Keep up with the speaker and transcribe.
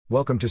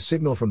Welcome to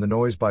Signal from the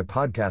Noise by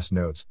Podcast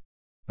Notes,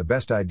 the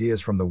best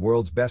ideas from the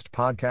world's best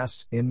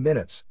podcasts in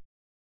minutes.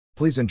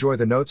 Please enjoy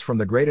the notes from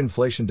the great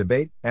inflation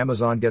debate,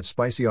 Amazon gets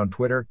spicy on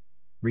Twitter,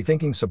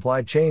 rethinking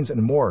supply chains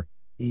and more,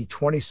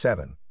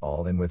 E27,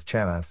 all in with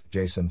Chamath,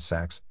 Jason,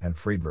 Sachs, and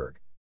Friedberg.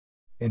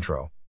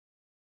 Intro.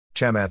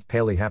 Chamath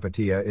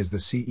Palihapitiya is the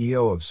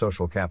CEO of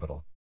Social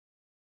Capital.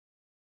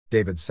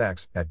 David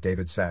Sachs, at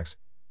David Sachs,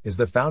 is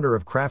the founder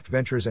of Craft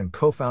Ventures and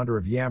co-founder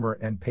of Yammer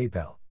and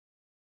PayPal.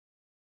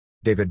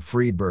 David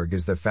Friedberg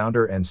is the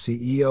founder and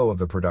CEO of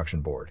the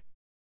Production Board.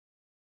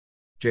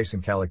 Jason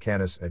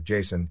Calacanis, at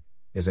Jason,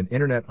 is an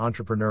internet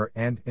entrepreneur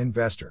and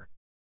investor.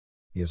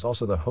 He is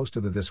also the host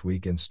of the This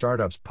Week in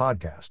Startups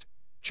podcast.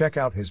 Check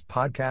out his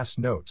podcast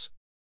notes.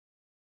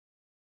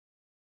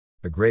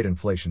 The Great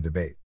Inflation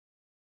Debate.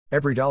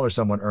 Every dollar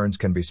someone earns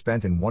can be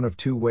spent in one of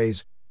two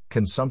ways: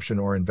 consumption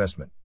or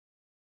investment.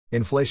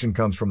 Inflation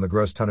comes from the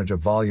gross tonnage of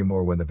volume,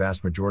 or when the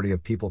vast majority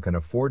of people can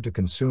afford to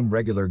consume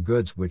regular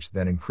goods, which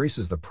then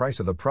increases the price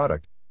of the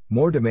product.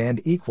 More demand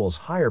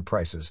equals higher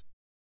prices.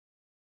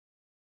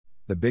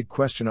 The big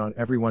question on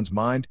everyone's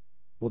mind: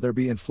 will there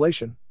be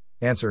inflation?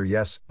 Answer: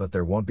 yes, but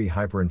there won't be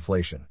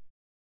hyperinflation.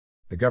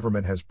 The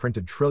government has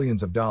printed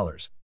trillions of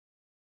dollars.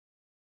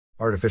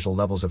 Artificial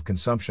levels of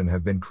consumption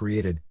have been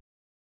created.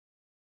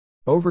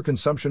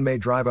 Overconsumption may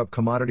drive up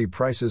commodity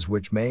prices,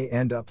 which may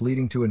end up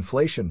leading to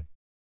inflation.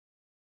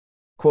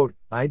 Quote,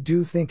 I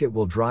do think it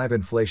will drive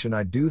inflation.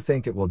 I do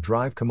think it will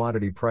drive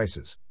commodity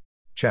prices.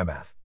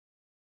 Chamath.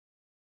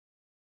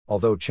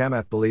 Although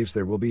Chamath believes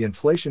there will be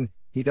inflation,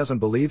 he doesn't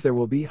believe there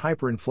will be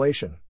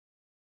hyperinflation.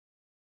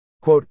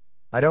 Quote,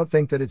 I don't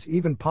think that it's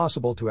even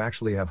possible to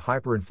actually have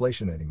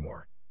hyperinflation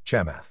anymore.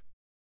 Chamath.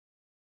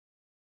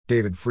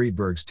 David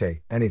Friedberg's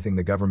take: anything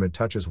the government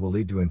touches will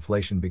lead to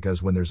inflation,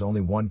 because when there's only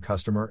one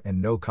customer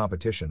and no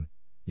competition,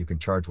 you can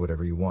charge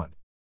whatever you want.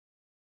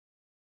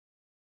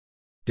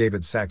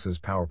 David Sachs's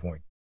PowerPoint.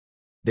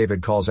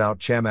 David calls out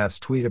Chamath's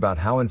tweet about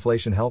how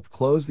inflation helped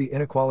close the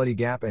inequality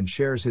gap and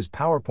shares his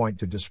PowerPoint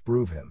to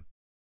disprove him.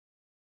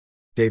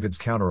 David's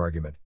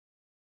counterargument.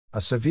 A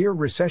severe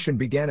recession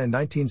began in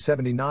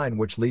 1979,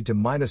 which led to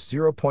minus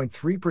 0.3%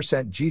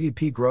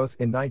 GDP growth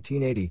in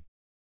 1980.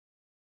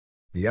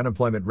 The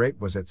unemployment rate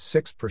was at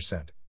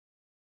 6%.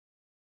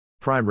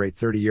 Prime rate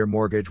 30-year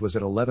mortgage was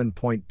at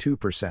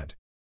 11.2%.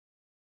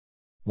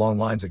 Long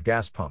lines at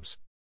gas pumps.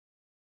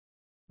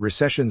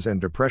 Recessions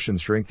and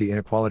depressions shrink the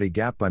inequality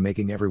gap by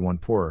making everyone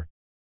poorer.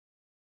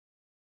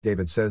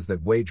 David says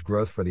that wage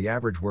growth for the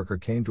average worker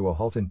came to a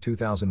halt in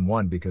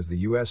 2001 because the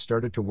U.S.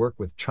 started to work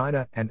with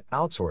China and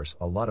outsource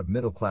a lot of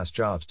middle-class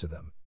jobs to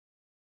them.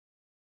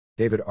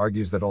 David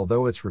argues that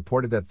although it's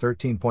reported that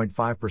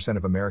 13.5%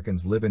 of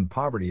Americans live in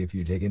poverty if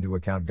you take into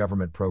account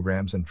government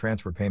programs and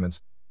transfer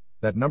payments,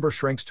 that number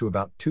shrinks to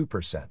about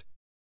 2%.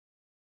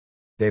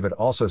 David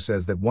also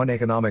says that one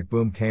economic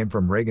boom came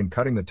from Reagan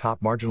cutting the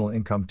top marginal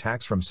income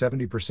tax from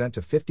 70%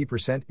 to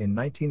 50% in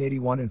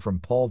 1981 and from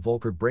Paul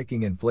Volcker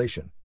breaking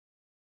inflation.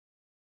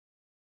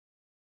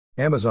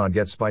 Amazon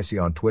gets spicy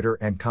on Twitter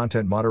and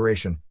content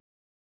moderation.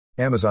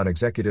 Amazon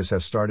executives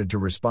have started to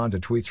respond to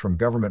tweets from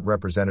government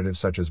representatives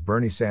such as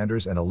Bernie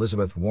Sanders and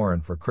Elizabeth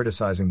Warren for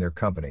criticizing their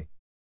company.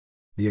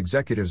 The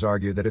executives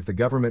argue that if the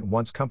government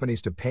wants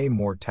companies to pay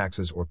more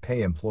taxes or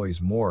pay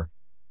employees more,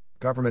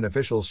 government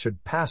officials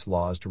should pass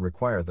laws to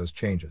require those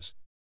changes.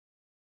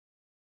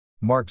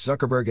 Mark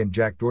Zuckerberg and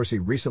Jack Dorsey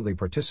recently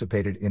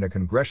participated in a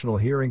congressional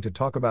hearing to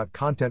talk about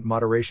content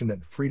moderation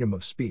and freedom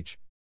of speech.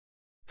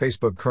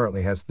 Facebook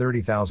currently has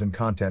 30,000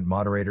 content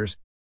moderators.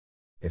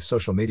 If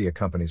social media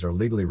companies are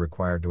legally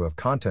required to have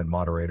content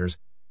moderators,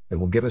 it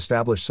will give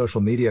established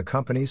social media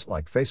companies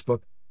like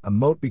Facebook a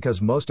moat,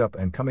 because most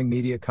up-and-coming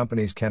media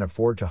companies can't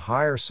afford to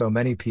hire so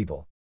many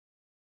people.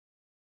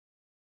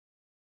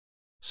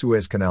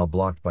 Suez Canal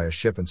blocked by a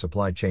ship and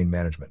supply chain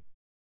management.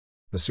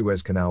 The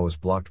Suez Canal was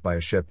blocked by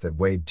a ship that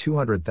weighed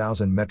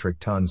 200,000 metric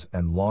tons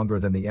and longer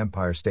than the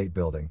Empire State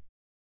Building.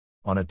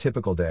 On a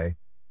typical day,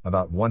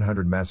 about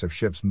 100 massive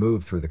ships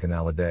move through the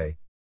canal a day.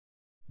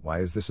 Why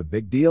is this a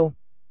big deal?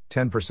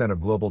 10%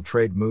 of global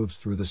trade moves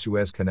through the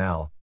Suez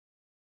Canal.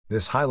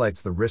 This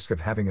highlights the risk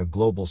of having a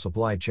global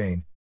supply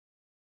chain.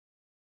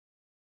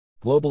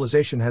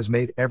 Globalization has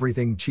made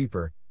everything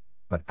cheaper,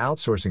 but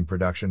outsourcing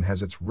production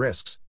has its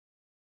risks.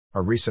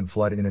 A recent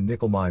flood in a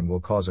nickel mine will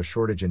cause a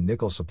shortage in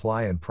nickel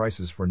supply, and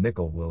prices for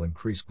nickel will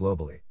increase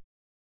globally.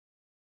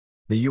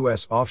 The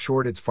U.S.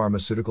 offshored its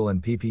pharmaceutical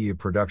and PPE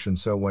production,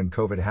 so when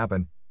COVID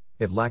happened,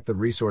 it lacked the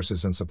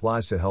resources and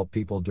supplies to help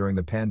people during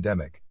the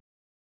pandemic.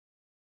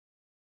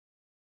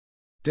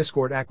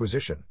 Discord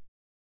acquisition.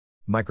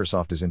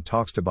 Microsoft is in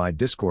talks to buy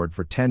Discord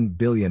for $10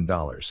 billion.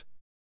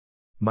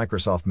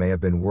 Microsoft may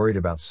have been worried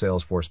about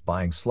Salesforce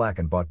buying Slack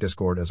and bought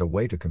Discord as a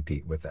way to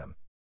compete with them.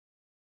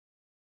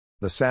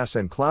 The SaaS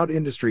and cloud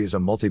industry is a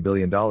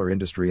multi-billion-dollar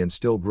industry and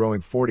still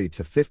growing 40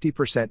 to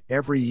 50%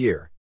 every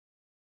year.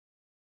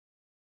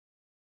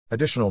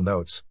 Additional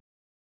notes.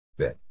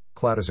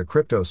 BitCloud is a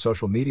crypto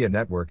social media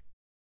network.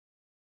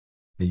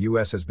 The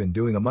US has been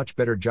doing a much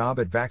better job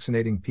at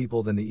vaccinating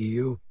people than the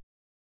EU.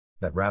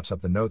 That wraps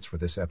up the notes for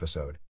this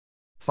episode.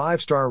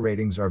 5-star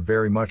ratings are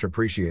very much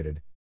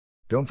appreciated.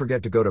 Don't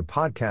forget to go to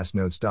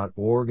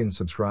podcastnotes.org and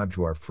subscribe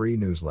to our free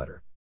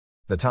newsletter.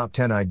 The top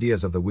 10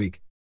 ideas of the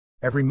week.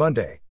 Every Monday.